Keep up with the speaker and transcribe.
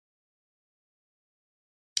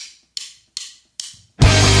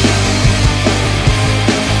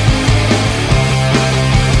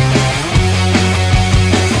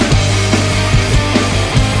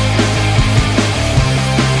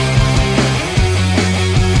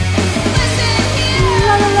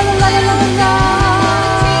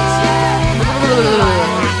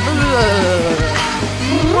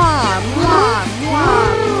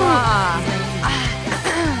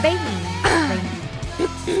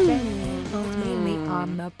mainly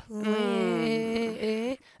on the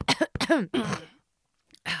plate.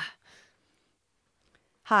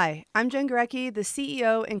 Hi, I'm Jen Gurecki, the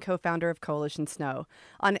CEO and co-founder of Coalition Snow.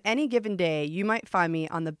 On any given day, you might find me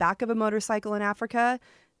on the back of a motorcycle in Africa,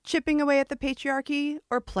 chipping away at the patriarchy,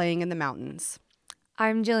 or playing in the mountains.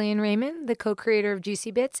 I'm Jillian Raymond, the co-creator of Juicy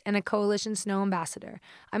Bits and a Coalition Snow ambassador.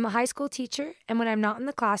 I'm a high school teacher, and when I'm not in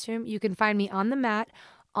the classroom, you can find me on the mat,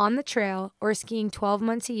 on the trail, or skiing 12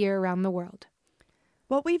 months a year around the world.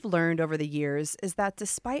 What we've learned over the years is that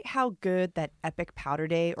despite how good that epic powder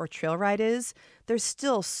day or trail ride is, there's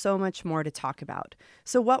still so much more to talk about.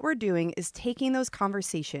 So what we're doing is taking those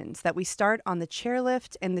conversations that we start on the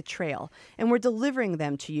chairlift and the trail, and we're delivering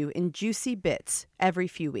them to you in juicy bits every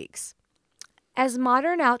few weeks. As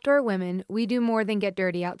modern outdoor women, we do more than get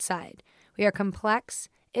dirty outside. We are complex,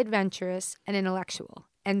 adventurous, and intellectual.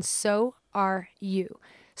 And so are you.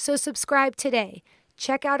 So subscribe today.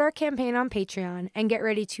 Check out our campaign on Patreon and get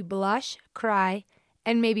ready to blush, cry,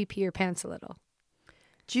 and maybe pee your pants a little.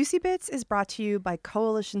 Juicy Bits is brought to you by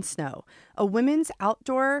Coalition Snow, a women's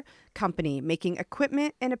outdoor company making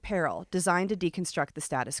equipment and apparel designed to deconstruct the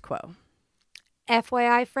status quo.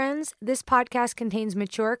 FYI, friends, this podcast contains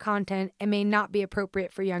mature content and may not be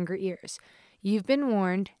appropriate for younger ears. You've been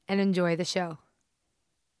warned, and enjoy the show.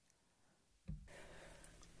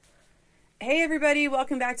 Hey everybody,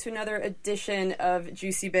 welcome back to another edition of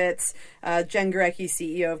Juicy Bits. Jen Gurecki,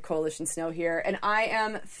 CEO of Coalition Snow here, and I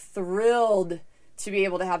am thrilled to be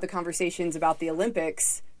able to have the conversations about the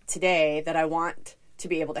Olympics today that I want to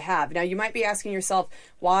be able to have. Now, you might be asking yourself,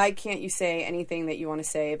 why can't you say anything that you want to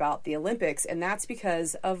say about the Olympics? And that's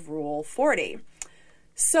because of Rule 40.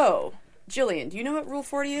 So, Jillian, do you know what Rule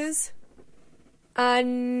 40 is?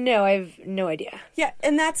 No, I have no idea. Yeah,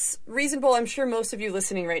 and that's reasonable. I'm sure most of you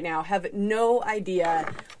listening right now have no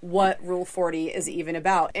idea what Rule 40 is even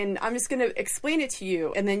about. And I'm just going to explain it to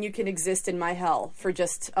you, and then you can exist in my hell for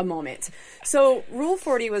just a moment. So Rule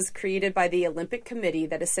 40 was created by the Olympic Committee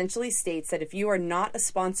that essentially states that if you are not a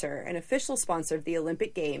sponsor, an official sponsor of the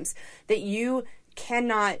Olympic Games, that you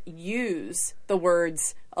cannot use the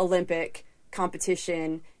words Olympic,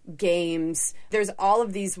 competition, games. There's all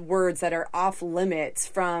of these words that are off limits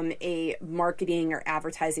from a marketing or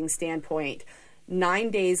advertising standpoint. 9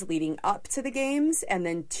 days leading up to the games and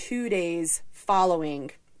then 2 days following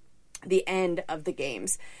the end of the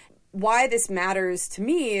games. Why this matters to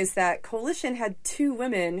me is that Coalition had 2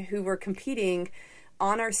 women who were competing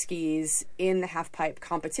on our skis in the halfpipe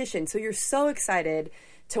competition. So you're so excited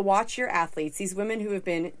to watch your athletes, these women who have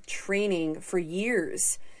been training for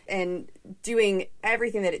years and doing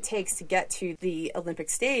everything that it takes to get to the Olympic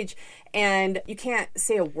stage, and you can't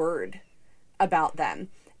say a word about them.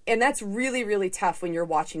 And that's really, really tough when you're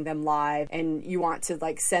watching them live and you want to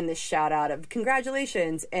like send this shout out of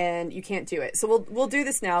congratulations and you can't do it. So we'll do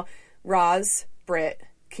this now. Roz, Britt,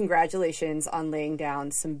 congratulations on laying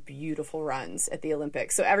down some beautiful runs at the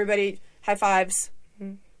Olympics. So everybody, high fives,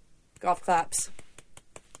 golf claps.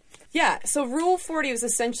 Yeah, so Rule 40 was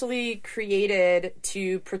essentially created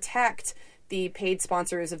to protect the paid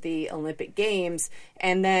sponsors of the Olympic Games,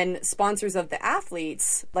 and then sponsors of the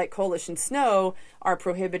athletes, like Coalition Snow, are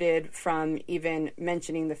prohibited from even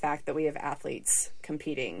mentioning the fact that we have athletes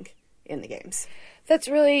competing in the games. That's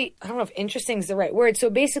really, I don't know if interesting is the right word. So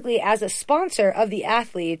basically, as a sponsor of the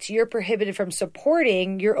athletes, you're prohibited from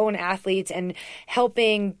supporting your own athletes and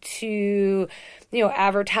helping to,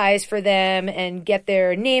 advertise for them and get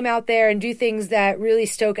their name out there and do things that really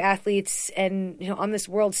stoke athletes and, on this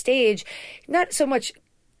world stage, not so much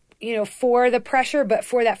for the pressure, but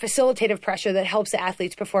for that facilitative pressure that helps the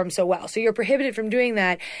athletes perform so well. So you're prohibited from doing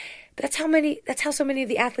that. But that's how so many of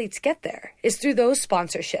the athletes get there, is through those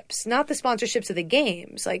sponsorships, not the sponsorships of the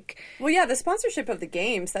games. Well, yeah, the sponsorship of the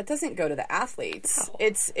games, that doesn't go to the athletes. Oh.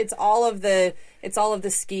 It's all of the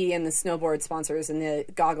ski and the snowboard sponsors and the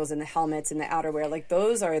goggles and the helmets and the outerwear. Like,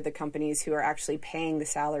 those are the companies who are actually paying the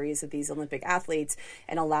salaries of these Olympic athletes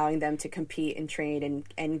and allowing them to compete and train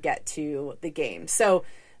and get to the games. So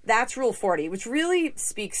that's Rule 40, which really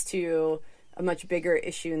speaks to a much bigger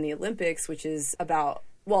issue in the Olympics, which is about,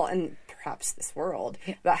 well, and perhaps this world,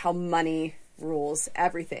 about how money rules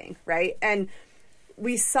everything, right? And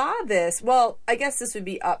we saw this, well, I guess this would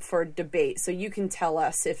be up for debate, so you can tell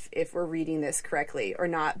us if we're reading this correctly or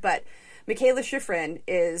not, but Mikaela Shiffrin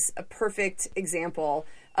is a perfect example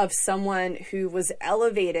of someone who was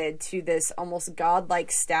elevated to this almost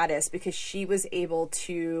godlike status because she was able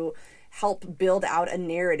to help build out a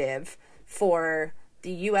narrative for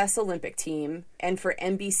the U.S. Olympic team and for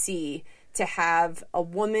NBC to have a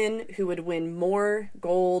woman who would win more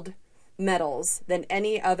gold medals than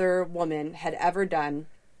any other woman had ever done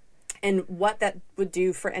and what that would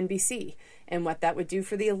do for NBC and what that would do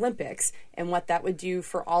for the Olympics and what that would do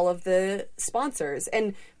for all of the sponsors.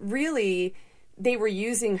 And really, they were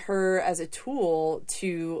using her as a tool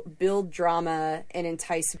to build drama and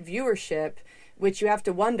entice viewership, which you have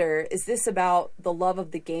to wonder, is this about the love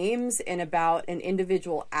of the games and about an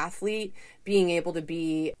individual athlete being able to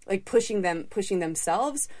be like pushing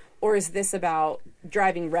themselves, or is this about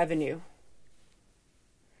driving revenue?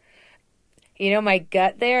 You know, my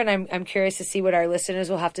gut there, and I'm curious to see what our listeners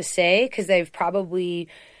will have to say, because they've probably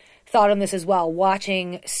thought on this as well,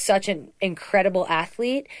 watching such an incredible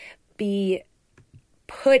athlete be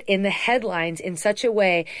put in the headlines in such a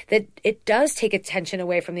way that it does take attention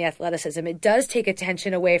away from the athleticism. It does take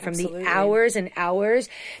attention away from the hours and hours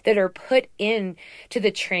that are put in to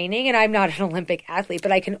the training. And I'm not an Olympic athlete,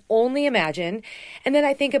 but I can only imagine. And then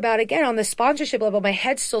I think about, again, on the sponsorship level, my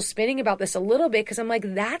head's still spinning about this a little bit, because I'm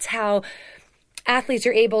like, that's how athletes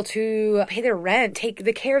are able to pay their rent, take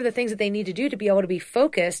the care of the things that they need to do to be able to be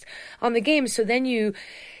focused on the games. So then you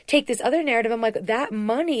take this other narrative. I'm like, that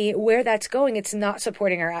money, where that's going, it's not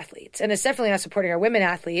supporting our athletes. And it's definitely not supporting our women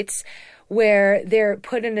athletes, where they're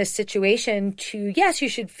put in a situation to, yes, you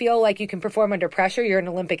should feel like you can perform under pressure. You're an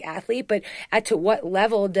Olympic athlete, but to what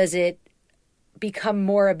level does it become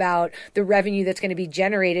more about the revenue that's going to be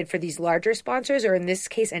generated for these larger sponsors, or in this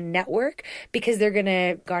case, a network, because they're going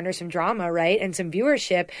to garner some drama, right? And some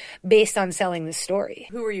viewership based on selling the story.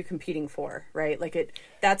 Who are you competing for, right?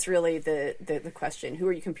 That's really the question. Who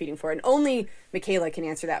are you competing for? And only Michaela can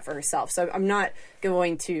answer that for herself. So I'm not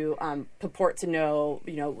going to purport to know,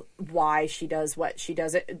 why she does what she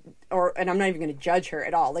does, and I'm not even going to judge her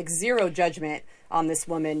at all. Like, zero judgment on this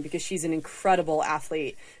woman, because she's an incredible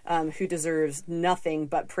athlete who deserves nothing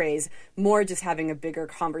but praise. More just having a bigger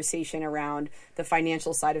conversation around the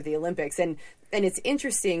financial side of the Olympics. And it's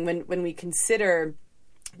interesting when we consider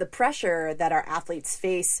the pressure that our athletes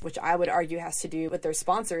face, which I would argue has to do with their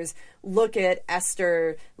sponsors. Look at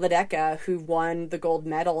Esther Ledecky, who won the gold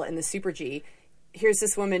medal in the Super G. Here's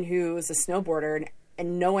this woman who is a snowboarder,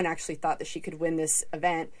 and no one actually thought that she could win this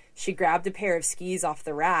event. She grabbed a pair of skis off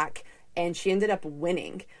the rack, and she ended up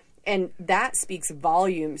winning. And that speaks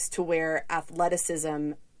volumes to where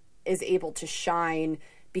athleticism is able to shine,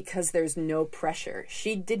 because there's no pressure.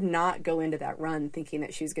 She did not go into that run thinking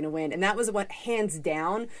that she was going to win. And that was what, hands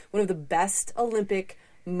down, one of the best Olympic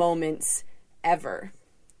moments ever.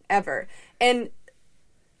 And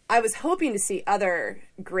I was hoping to see other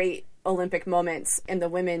great Olympic moments in the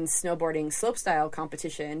women's snowboarding slopestyle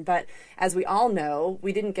competition. But as we all know,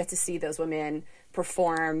 we didn't get to see those women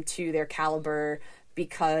perform to their caliber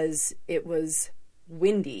because it was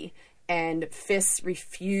windy. And FIS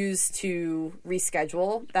refused to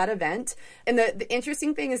reschedule that event. And the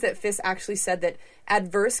interesting thing is that FIS actually said that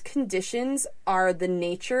adverse conditions are the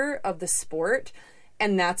nature of the sport,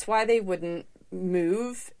 and that's why they wouldn't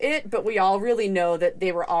move it. But we all really know that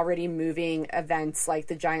they were already moving events like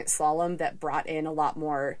the giant slalom that brought in a lot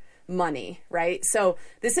more money, right? So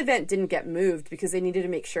this event didn't get moved because they needed to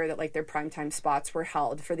make sure that their primetime spots were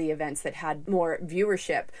held for the events that had more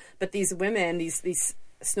viewership. But these women, these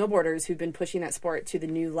snowboarders who've been pushing that sport to the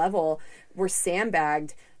new level, were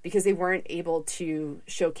sandbagged because they weren't able to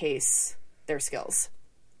showcase their skills.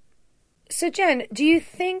 So Jen, do you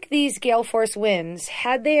think these Gale Force wins,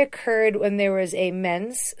 had they occurred when there was a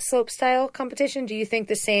men's slopestyle competition, do you think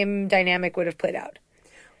the same dynamic would have played out?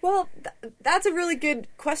 Well, that's a really good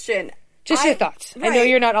question. Just your thoughts. Right. I know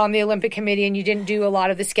you're not on the Olympic committee and you didn't do a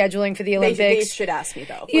lot of the scheduling for the Olympics. They should ask me,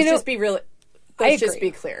 though. Let's just be real. Let's just be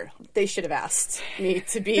clear. They should have asked me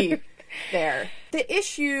to be there. The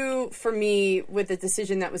issue for me with the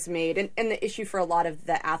decision that was made, and the issue for a lot of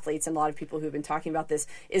the athletes and a lot of people who've been talking about this,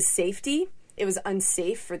 is safety. It was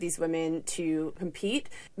unsafe for these women to compete.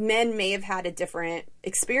 Men may have had a different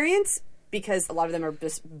experience because a lot of them are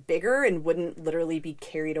just bigger and wouldn't literally be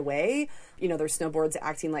carried away. Their snowboards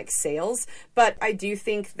acting like sails. But I do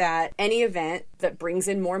think that any event that brings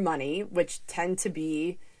in more money, which tend to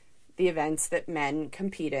be the events that men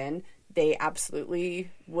compete in, they absolutely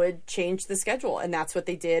would change the schedule. And that's what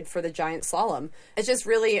they did for the giant slalom. It's just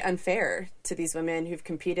really unfair to these women who've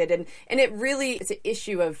competed. And it's an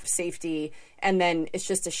issue of safety. And then it's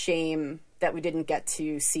just a shame that we didn't get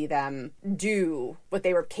to see them do what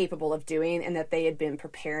they were capable of doing and that they had been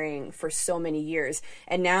preparing for so many years.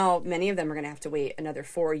 And now many of them are going to have to wait another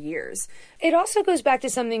 4 years. It also goes back to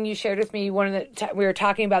something you shared with me we were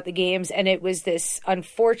talking about the games, and it was this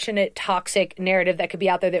unfortunate toxic narrative that could be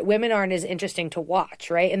out there that women aren't as interesting to watch,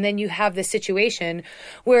 right? And then you have this situation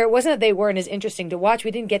where it wasn't that they weren't as interesting to watch, we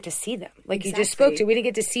didn't get to see them. Like Exactly. You just spoke to, we didn't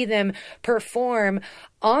get to see them perform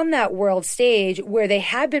on that world stage where they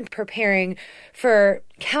have been preparing for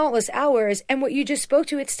countless hours. And what you just spoke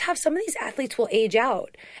to, it's tough. Some of these athletes will age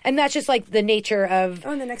out. And that's just like the nature of...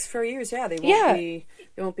 Oh, in the next 4 years, yeah, they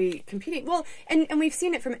won't be competing. Well, and we've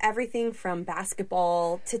seen it from everything from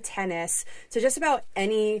basketball to tennis to just about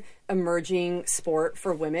any emerging sport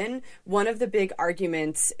for women. One of the big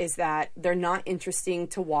arguments is that they're not interesting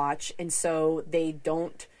to watch, and so they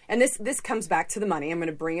don't. And this comes back to the money. I'm going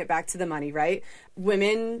to bring it back to the money, right?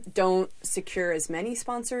 Women don't secure as many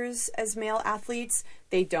sponsors as male athletes.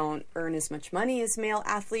 They don't earn as much money as male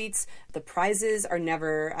athletes. The prizes are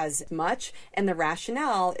never as much. And the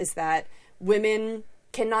rationale is that women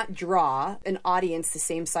cannot draw an audience the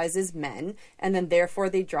same size as men, and then therefore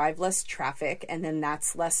they drive less traffic, and then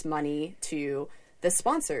that's less money to the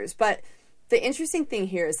sponsors. But the interesting thing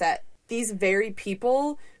here is that these very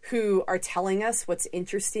people who are telling us what's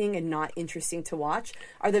interesting and not interesting to watch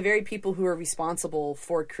are the very people who are responsible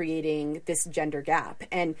for creating this gender gap.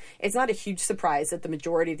 And it's not a huge surprise that the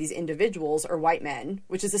majority of these individuals are white men,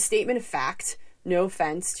 which is a statement of fact. No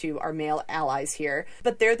offense to our male allies here,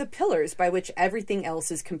 but they're the pillars by which everything else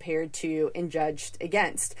is compared to and judged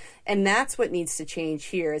against. And that's what needs to change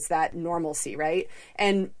here, is that normalcy, right?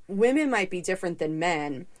 And women might be different than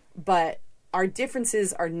men, but our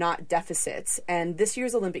differences are not deficits. And this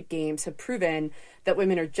year's Olympic Games have proven that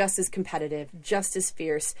women are just as competitive, just as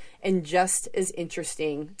fierce, and just as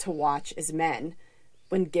interesting to watch as men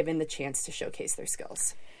when given the chance to showcase their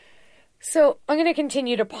skills. So I'm going to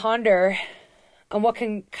continue to ponder on what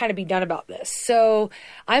can kind of be done about this. So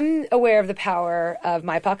I'm aware of the power of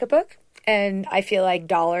my pocketbook, and I feel like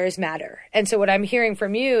dollars matter. And so what I'm hearing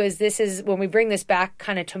from you is when we bring this back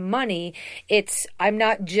kind of to money, I'm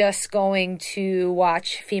not just going to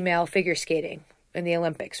watch female figure skating in the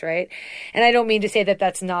Olympics, right? And I don't mean to say that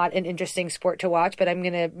that's not an interesting sport to watch, but I'm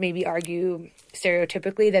going to maybe argue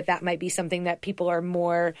stereotypically that might be something that people are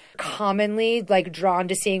more commonly like drawn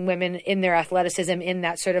to seeing women in their athleticism in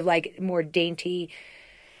that sort of like more dainty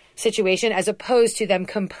situation, as opposed to them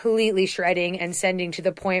completely shredding and sending to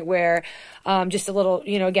the point where just a little,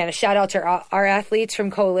 again, a shout out to our athletes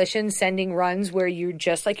from Coalition sending runs where you're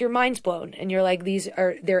just like your mind's blown and you're like,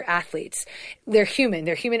 they're athletes. They're human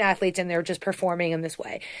athletes, and they're just performing in this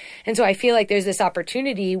way. And so I feel like there's this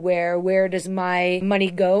opportunity where does my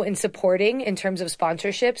money go in supporting in terms of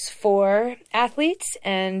sponsorships for athletes,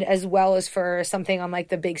 and as well as for something on like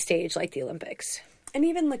the big stage like the Olympics. And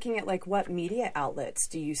even looking at like what media outlets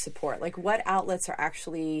do you support? Like what outlets are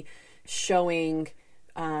actually showing,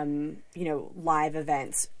 live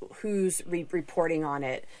events? Who's reporting on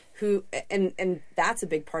it? And that's a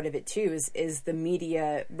big part of it too. Is the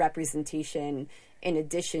media representation in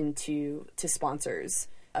addition to sponsors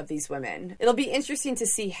of these women? It'll be interesting to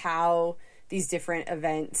see how these different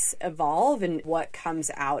events evolve and what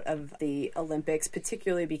comes out of the Olympics,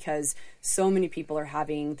 particularly because so many people are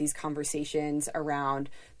having these conversations around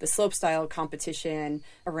the slopestyle competition,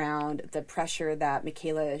 around the pressure that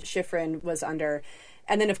Mikaela Shiffrin was under.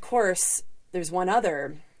 And then, of course, there's one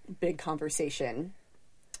other big conversation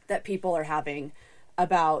that people are having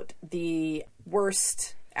about the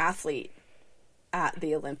worst athlete at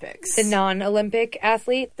the Olympics. The non-Olympic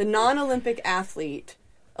athlete? The non-Olympic athlete,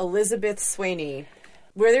 Elizabeth Swaney,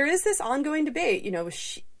 where there is this ongoing debate.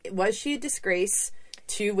 Was she a disgrace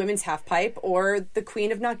to women's halfpipe or the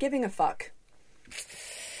queen of not giving a fuck?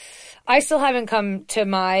 I still haven't come to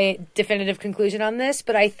my definitive conclusion on this,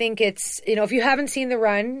 but I think it's, if you haven't seen the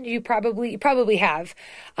run, you probably have.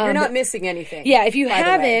 You're not missing anything. Yeah, if you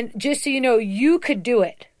haven't, just so you know, you could do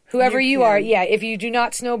it. Whoever you are, yeah. If you do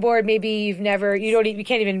not snowboard, maybe you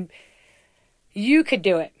can't even, you could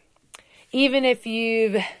do it. Even if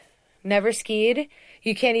you've never skied,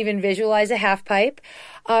 you can't even visualize a half pipe.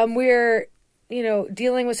 We're,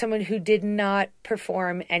 dealing with someone who did not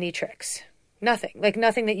perform any tricks. Nothing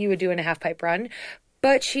that you would do in a half pipe run.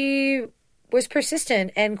 But she was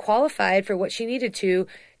persistent and qualified for what she needed to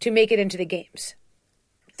make it into the games.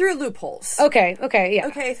 Through loopholes. Okay, yeah.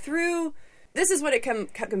 Okay, this is what it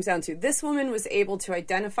comes down to. This woman was able to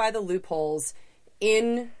identify the loopholes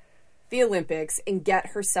in the Olympics and get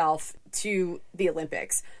herself to the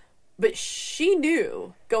Olympics. But she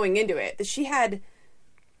knew going into it that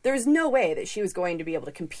there was no way that she was going to be able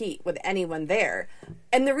to compete with anyone there.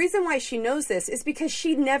 And the reason why she knows this is because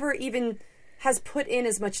she never even has put in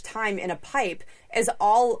as much time in a pipe as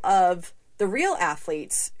all of the real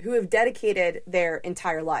athletes who have dedicated their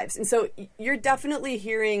entire lives. And so you're definitely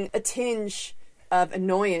hearing a tinge of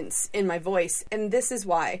annoyance in my voice. And this is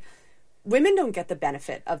why. Women don't get the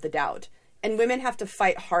benefit of the doubt, and women have to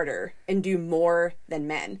fight harder and do more than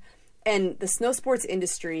men. And the snow sports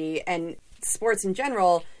industry and sports in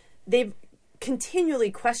general, they've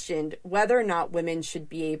continually questioned whether or not women should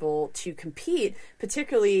be able to compete,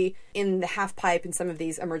 particularly in the half pipe and some of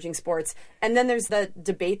these emerging sports. And then there's the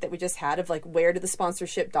debate that we just had of like, where do the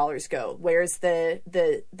sponsorship dollars go? Where's the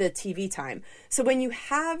TV time? So when you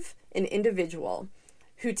have an individual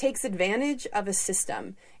who takes advantage of a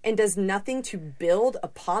system and does nothing to build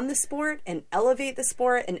upon the sport and elevate the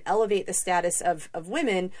sport and elevate the status of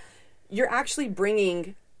women, you're actually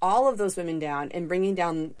bringing all of those women down and bringing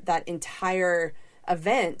down that entire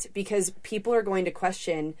event, because people are going to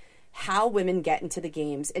question how women get into the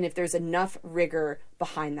games and if there's enough rigor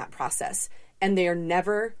behind that process. And they are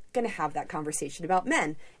never going to have that conversation about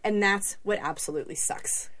men. And that's what absolutely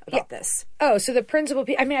sucks about this. Oh, so the principal,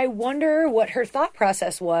 I mean, I wonder what her thought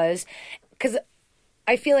process was, because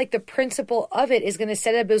I feel like the principle of it is going to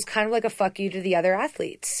set up as kind of like a fuck you to the other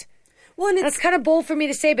athletes. Well, and that's kind of bold for me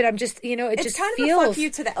to say, but I'm just, you know, it just feels... It's kind of a fuck you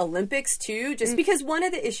to the Olympics, too, just because one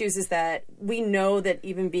of the issues is that we know that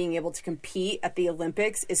even being able to compete at the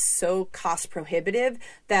Olympics is so cost prohibitive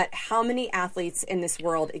that how many athletes in this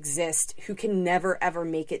world exist who can never, ever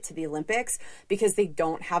make it to the Olympics because they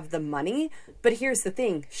don't have the money. But here's the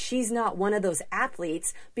thing. She's not one of those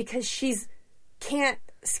athletes because can't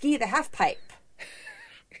ski the half pipe.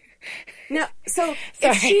 No, so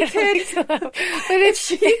if she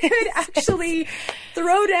could actually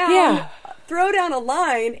throw down a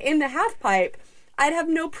line in the half pipe, I'd have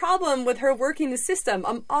no problem with her working the system.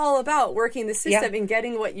 I'm all about working the system and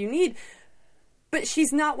getting what you need. But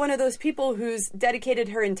she's not one of those people who's dedicated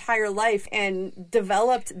her entire life and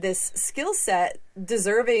developed this skill set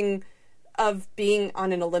deserving of being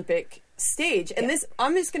on an Olympic stage. And this,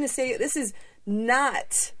 I'm just going to say, this is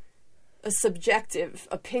not a subjective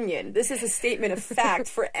opinion. This is a statement of fact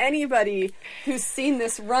for anybody who's seen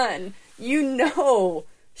this run. You know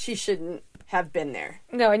she shouldn't have been there.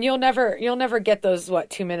 No, and you'll never get those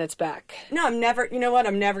 2 minutes back. No, I'm never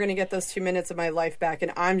going to get those 2 minutes of my life back,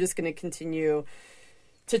 and I'm just going to continue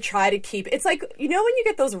to try to keep. It's like, you know, when you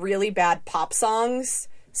get those really bad pop songs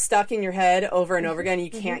stuck in your head over and over again, you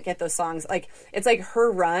can't get those songs. Like, it's like her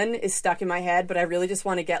run is stuck in my head, but I really just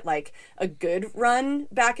want to get like a good run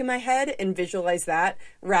back in my head and visualize that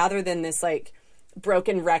rather than this like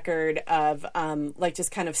broken record of like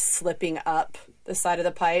just kind of slipping up the side of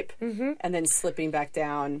the pipe and then slipping back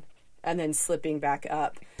down and then slipping back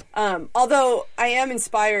up. Although I am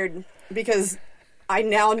inspired because I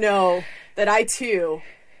now know that I too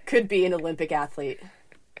could be an Olympic athlete.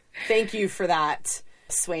 Thank you for that,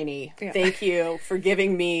 Swaney. Yeah. Thank you for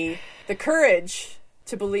giving me the courage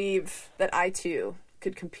to believe that I too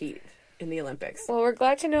could compete in the Olympics. Well, we're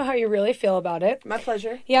glad to know how you really feel about it. My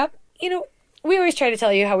pleasure. Yep. You know, we always try to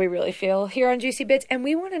tell you how we really feel here on Juicy Bits, and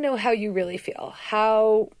we want to know how you really feel.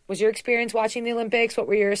 How was your experience watching the Olympics? What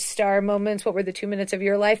were your star moments? What were the 2 minutes of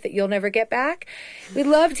your life that you'll never get back? We'd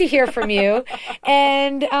love to hear from you.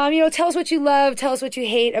 And, you know, tell us what you love. Tell us what you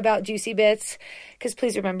hate about Juicy Bits. Because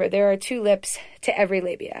please remember, there are two lips to every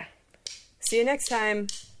labia. See you next time.